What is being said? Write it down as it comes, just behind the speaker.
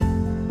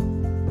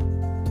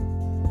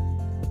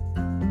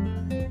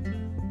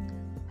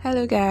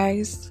Hello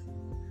guys,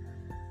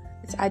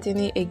 it's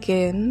Adini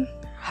again.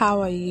 How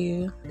are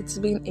you? It's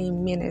been a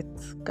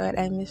minute. God,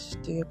 I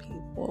missed you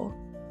people.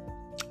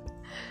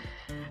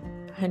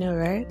 I know,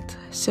 right?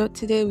 So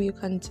today we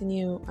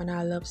continue on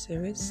our love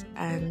series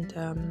and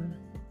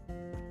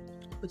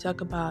we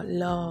talk about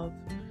love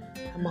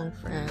among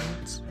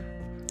friends,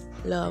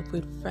 love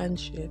with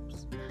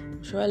friendships.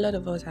 I'm sure a lot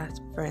of us have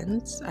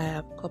friends. I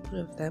have a couple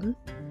of them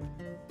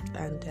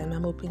and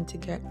I'm hoping to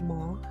get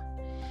more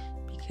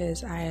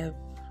because I have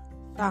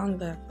found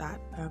that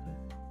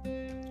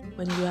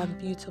when you have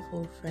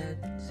beautiful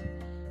friends,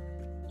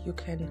 you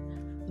can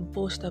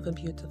boast of a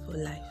beautiful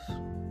life.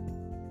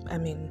 I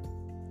mean,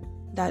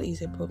 that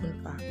is a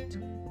proven fact.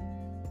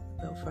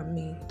 Well, from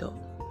me, though.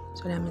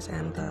 So that means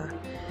I'm the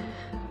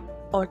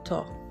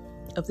author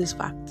of this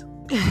fact.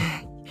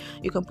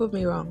 You can prove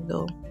me wrong,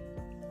 though.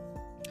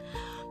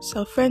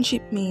 So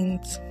friendship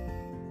means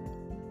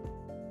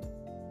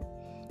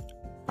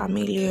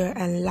familiar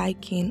and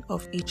liking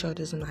of each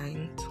other's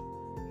mind.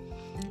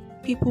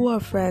 People who are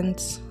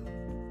friends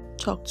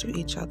talk to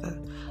each other,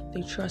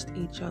 they trust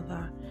each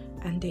other,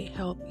 and they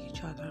help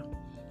each other.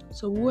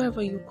 So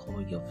whoever you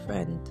call your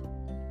friend,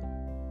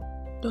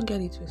 don't get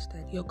it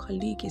twisted. Your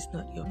colleague is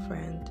not your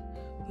friend.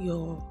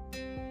 Your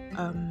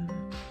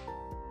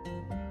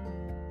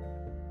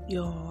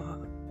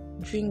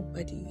drink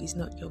buddy is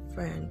not your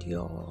friend.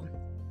 Your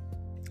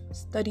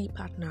study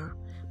partner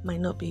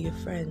might not be your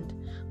friend,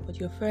 but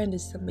your friend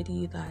is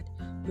somebody that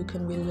you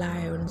can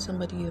rely on,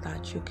 somebody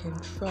that you can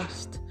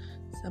trust,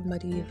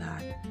 somebody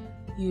that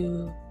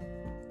you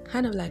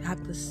kind of like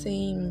have the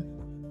same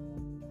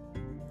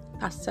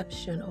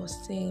perception or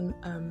same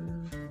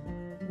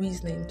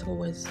reasoning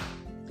towards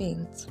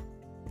things.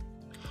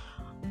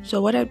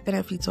 So what are the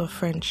benefits of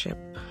friendship?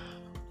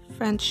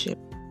 Friendship,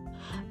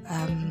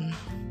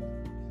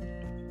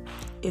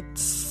 it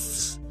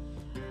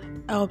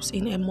helps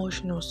in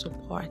emotional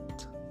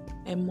support.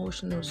 I'm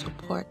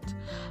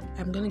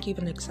going to give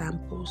an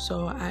example.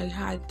 So I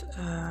had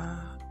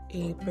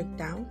a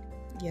breakdown.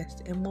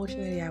 Yes,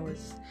 emotionally I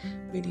was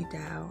really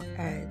down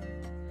and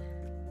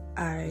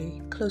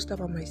I closed up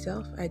on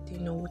myself. I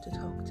didn't know what to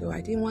talk to. I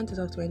didn't want to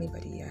talk to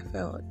anybody. I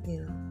felt,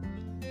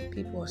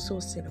 people were so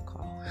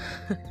cynical.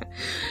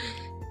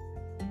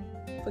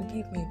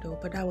 Forgive me though,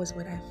 but that was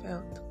what I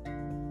felt.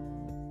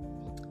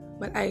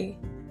 But I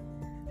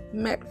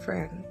met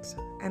friends.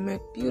 I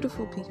met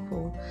beautiful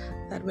people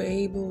that were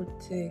able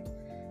to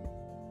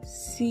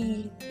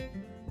see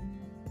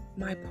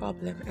my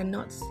problem and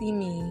not see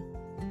me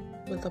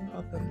with a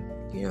problem.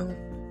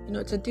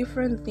 It's a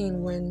different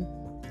thing when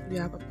you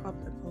have a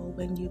problem or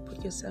when you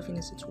put yourself in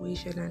a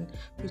situation and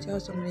you tell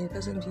somebody, the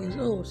person feels,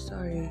 oh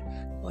sorry,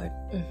 but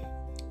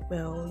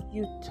well,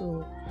 you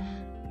too,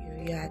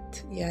 you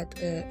had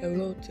a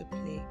role to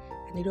play,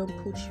 and they don't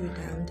put you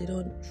down, they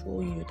don't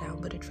throw you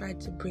down, but they try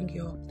to bring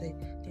you up, they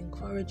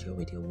encourage you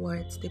with your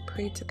words, they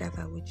pray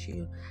together with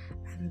you,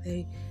 and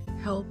they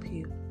help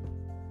you.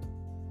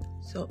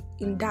 So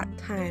in that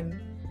time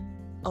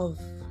of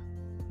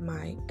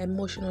my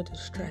emotional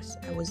distress,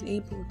 I was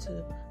able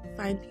to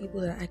find people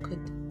that I could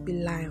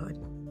rely on.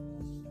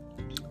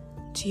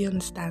 Do you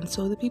understand?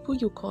 So the people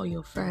you call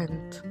your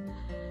friend,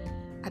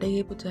 are they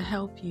able to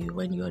help you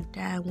when you're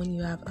down, when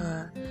you have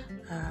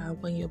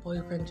when your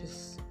boyfriend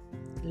just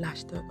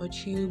lashed up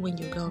at you, when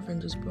your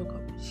girlfriend just broke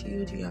up with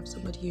you? Do you have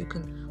somebody you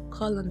can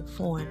call on the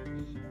phone?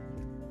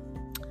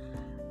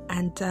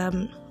 And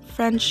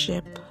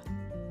friendship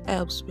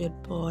helps with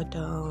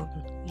boredom.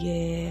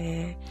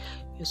 Yeah,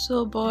 you're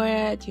so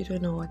bored, you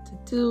don't know what to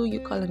do, you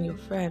call on your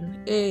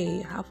friend,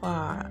 hey, how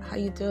far, how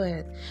you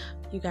doing?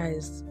 You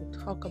guys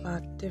talk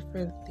about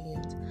different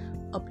things,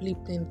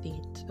 uplifting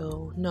things.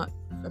 So I'm not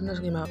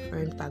talking about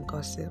friends that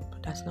gossip.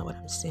 That's not what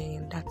I'm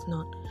saying. That's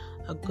not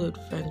a good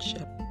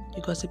friendship.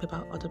 You gossip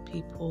about other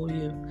people,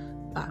 you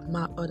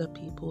badmouth other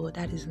people.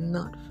 That is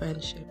not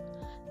friendship.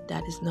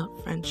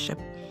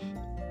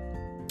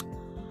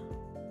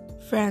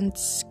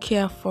 Friends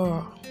care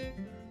for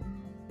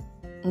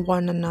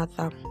one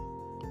another.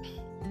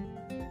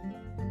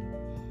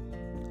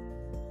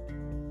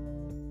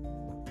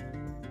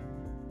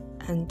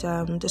 And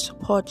they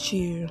support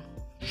you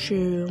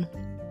through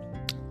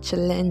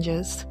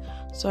challenges.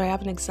 So I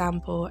have an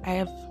example.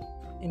 I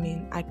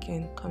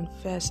can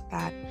confess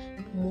that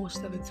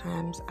most of the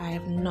times I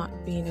have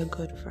not been a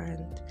good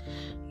friend.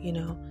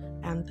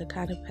 I'm the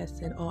kind of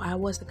person, or I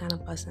was the kind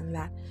of person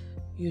that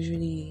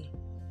usually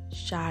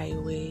shy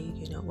away.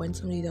 When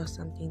somebody does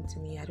something to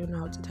me, I don't know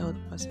how to tell the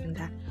person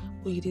that,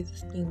 oh, you did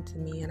this thing to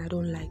me and I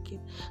don't like it.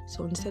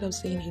 So instead of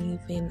saying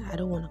anything, I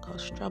don't want to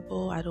cause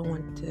trouble, I don't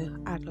want to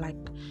act like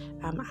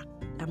I'm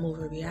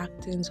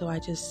overreacting, so I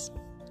just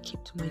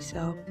keep to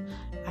myself,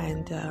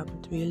 and the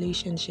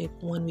relationship,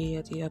 one way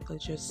or the other,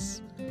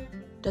 just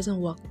doesn't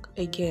work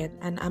again.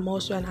 And I'm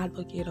also an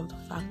advocate of the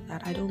fact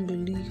that I don't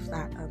believe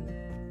that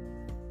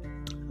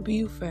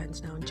real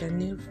friends, now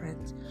genuine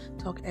friends,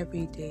 talk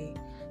every day.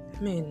 I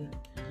mean,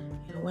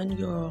 when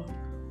you're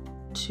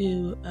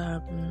to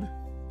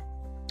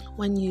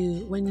when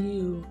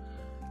you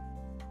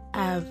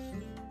have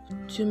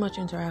too much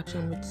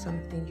interaction with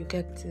something, you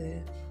get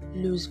to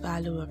lose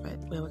value of it.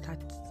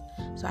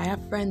 So I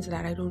have friends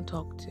that I don't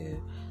talk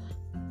to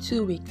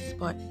 2 weeks,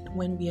 but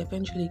when we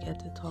eventually get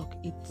to talk,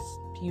 it's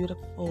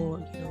beautiful.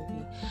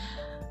 We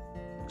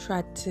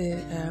try to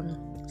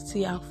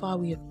see how far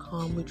we have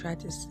come. We try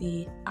to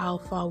see how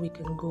far we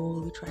can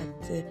go. We try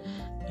to,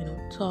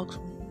 talk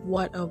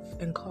word of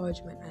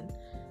encouragement and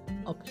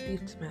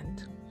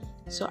upliftment.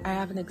 So I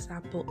have an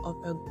example of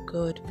a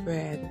good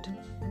friend.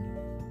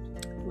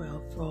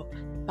 Well, for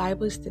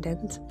Bible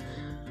students,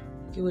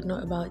 you would know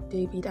about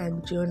David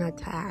and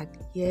Jonathan.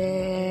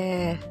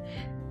 Yeah,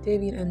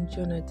 David and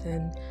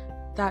Jonathan.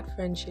 That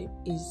friendship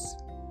is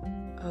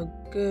a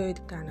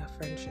good kind of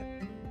friendship.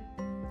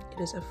 It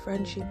is a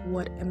friendship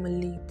worth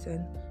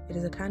emulating. It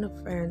is a kind of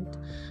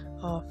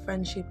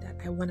friendship that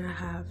I want to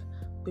have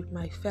with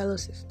my fellow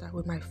sister,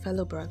 with my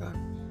fellow brother.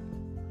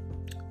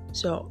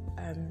 So,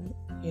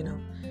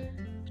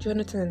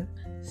 Jonathan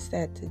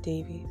said to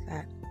David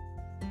that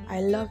I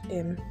love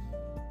him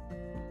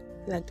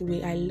like the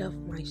way I love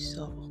my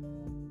soul.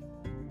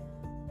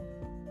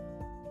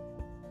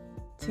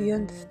 Do you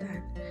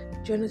understand?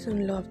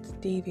 Jonathan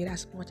loved David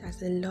as much as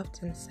he loved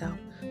himself.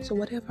 So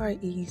whatever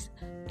he is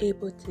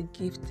able to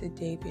give to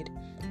David,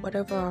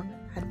 whatever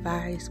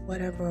advice,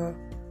 whatever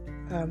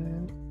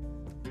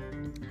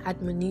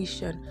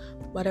admonition,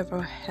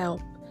 whatever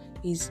help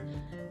is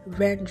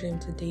rendering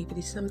to David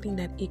is something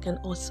that he can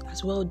also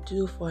as well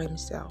do for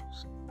himself.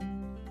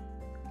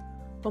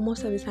 But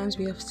most of the times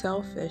we are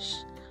selfish.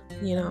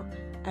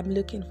 I'm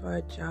looking for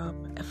a job.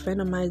 A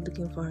friend of mine is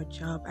looking for a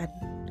job, and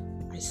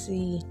I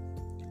see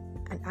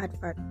an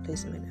advert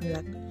placement. I'm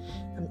like,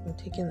 I'm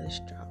taking this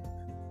job.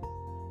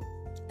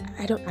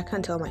 I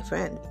can't tell my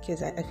friend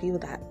because I feel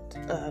that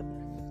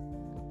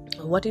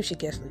what if she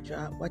gets the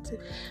job? What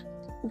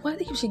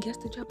if she gets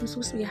the job? I'm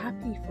supposed to be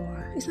happy for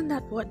her. Isn't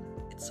that what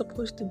it's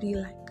supposed to be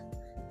like?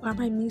 Or am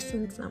I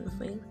missing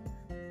something?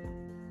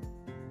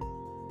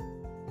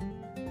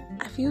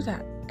 I feel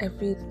that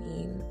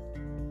everything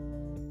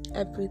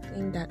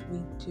that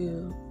we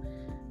do,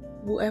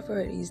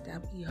 whoever it is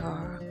that we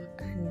are,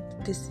 and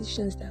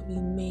decisions that we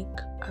make,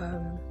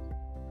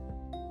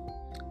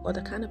 or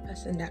the kind of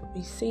person that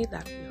we say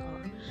that we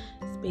are,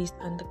 is based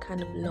on the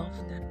kind of love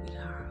that we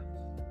have.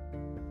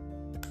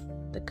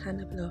 The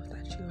kind of love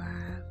that you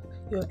have.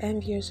 You're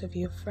envious of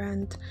your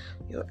friend.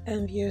 You're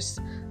envious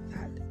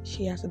that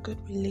she has a good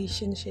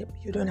relationship.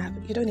 You don't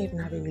even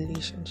have a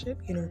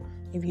relationship.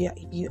 If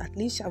you at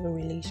least have a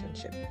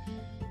relationship,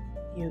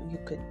 you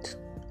could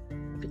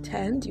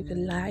pretend, you could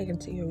lie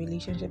and say your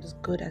relationship is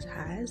good as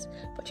hers,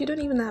 but you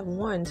don't even have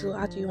one. So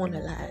how do you want to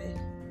lie?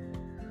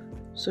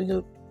 So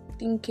you're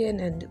thinking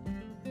and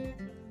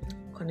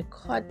kind of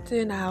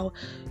cutting how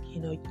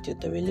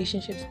the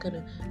relationship's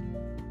gonna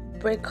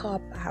break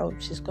up, how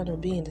she's gonna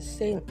be in the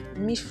same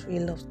mystery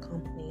loves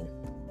company.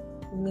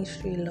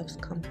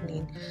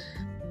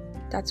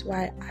 That's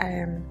why I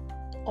am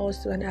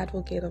also an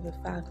advocate of the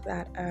fact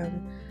that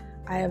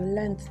I have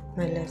learned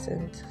my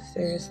lessons.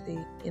 Seriously,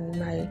 in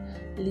my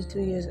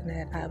little years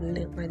ahead, I have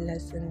learned my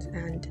lessons,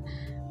 and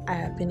I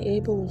have been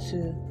able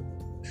to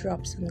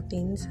drop some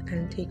things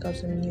and take up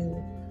some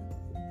new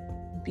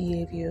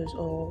behaviors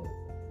or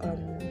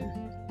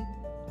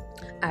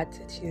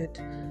attitude.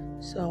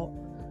 So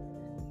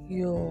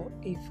you're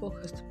a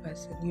focused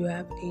person, you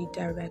have a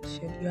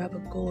direction, you have a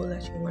goal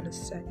that you want to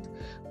set.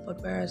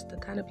 But whereas the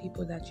kind of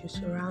people that you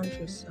surround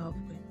yourself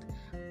with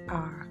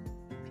are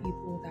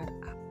people that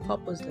are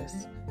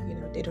purposeless,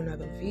 they don't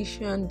have a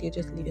vision, they're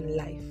just living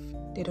life.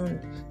 They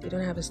don't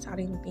have a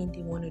starting thing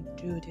they want to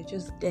do. They're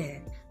just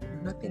there.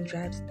 Nothing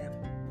drives them.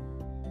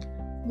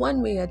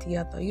 One way or the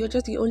other, you're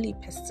just the only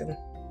person.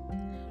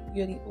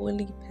 You're the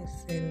only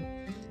person.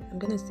 I'm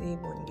gonna say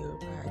one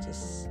Yoruba.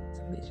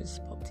 Something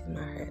just popped in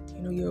my head.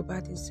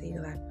 Yoruba is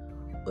saying that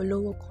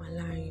Olowo kan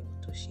láàrin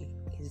Otoshi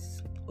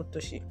is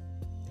Otoshi.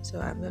 So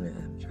I'm gonna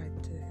try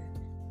to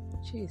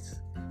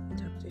choose.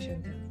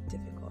 Interpretation can be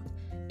difficult.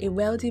 A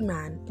wealthy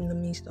man in the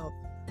midst of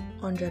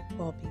 100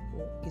 poor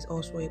people is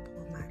also a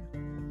poor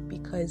man,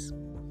 because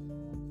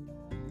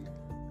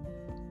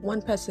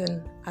one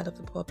person out of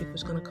the poor people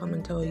is going to come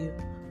and tell you,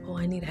 oh,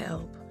 I need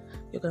help.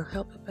 You're going to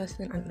help the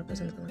person, and the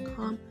person is going to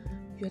come.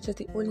 You're just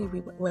the only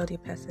wealthy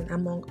person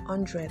among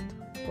 100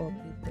 poor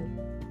people.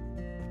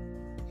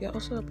 You're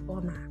also a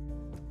poor man.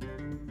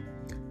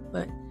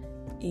 But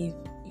if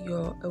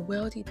you're a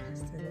wealthy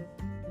person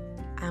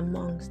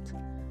amongst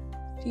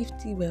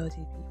 50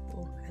 wealthy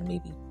people and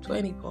maybe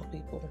 20 poor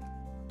people,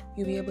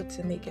 you'll be able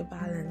to make a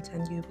balance,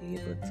 and you'll be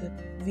able to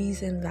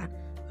reason that,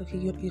 okay,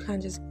 you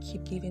can't just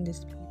keep giving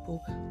these people.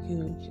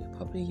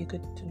 You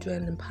could do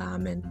an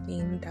empowerment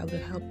thing that will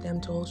help them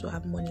to also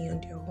have money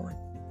on their own.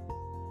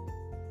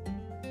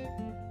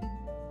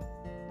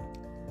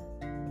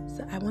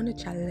 So I want to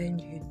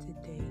challenge you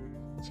today.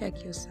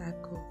 Check your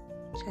circle.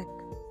 Check.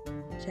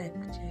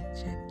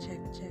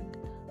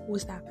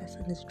 Who's that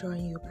person that's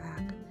drawing you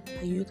back?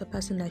 Are you the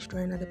person that's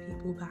drawing other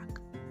people back?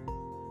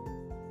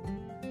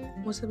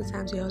 most of the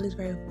times we're always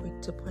very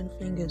quick to point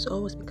fingers.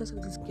 Oh, it's because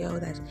of this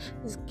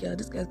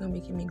guy's not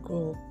making me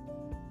grow.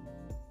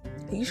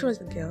 Are you sure it's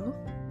the girl?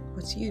 Or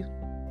it's you?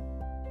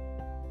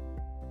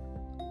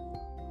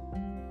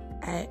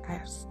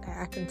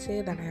 I can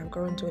say that I have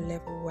grown to a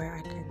level where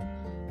I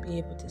can be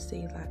able to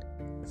say that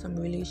some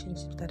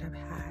relationships that I've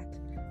had,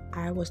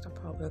 I was the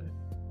problem.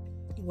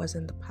 It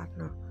wasn't the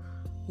partner.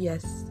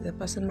 Yes, the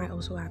person might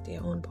also have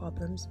their own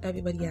problems.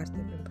 Everybody has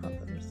different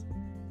problems,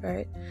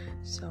 right?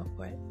 So,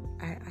 but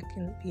I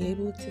can be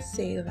able to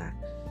say that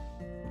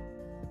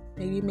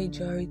maybe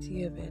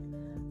majority of it,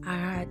 I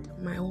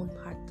had my own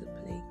part to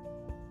play.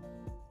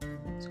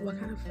 So what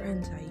kind of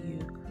friends are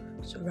you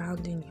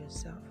surrounding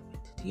yourself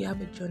with? Do you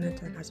have a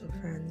Jonathan as a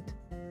friend?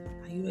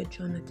 Are you a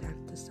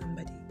Jonathan to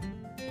somebody?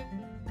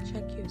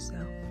 Check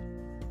yourself.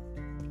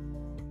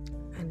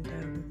 And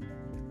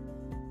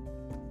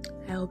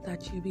I hope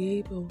that you'll be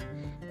able,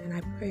 and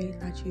I pray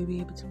that you'll be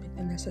able to make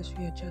the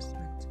necessary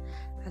adjustment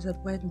as of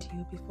when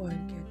due before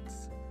it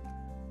gets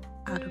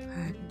out of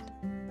hand.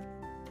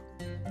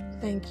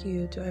 Thank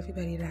you to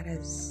everybody that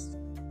has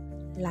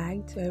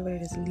liked, to everybody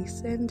that has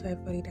listened, to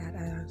everybody that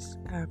has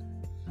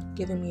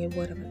given me a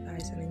word of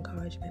advice and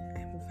encouragement.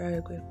 I'm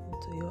very grateful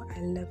to you. I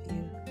love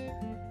you.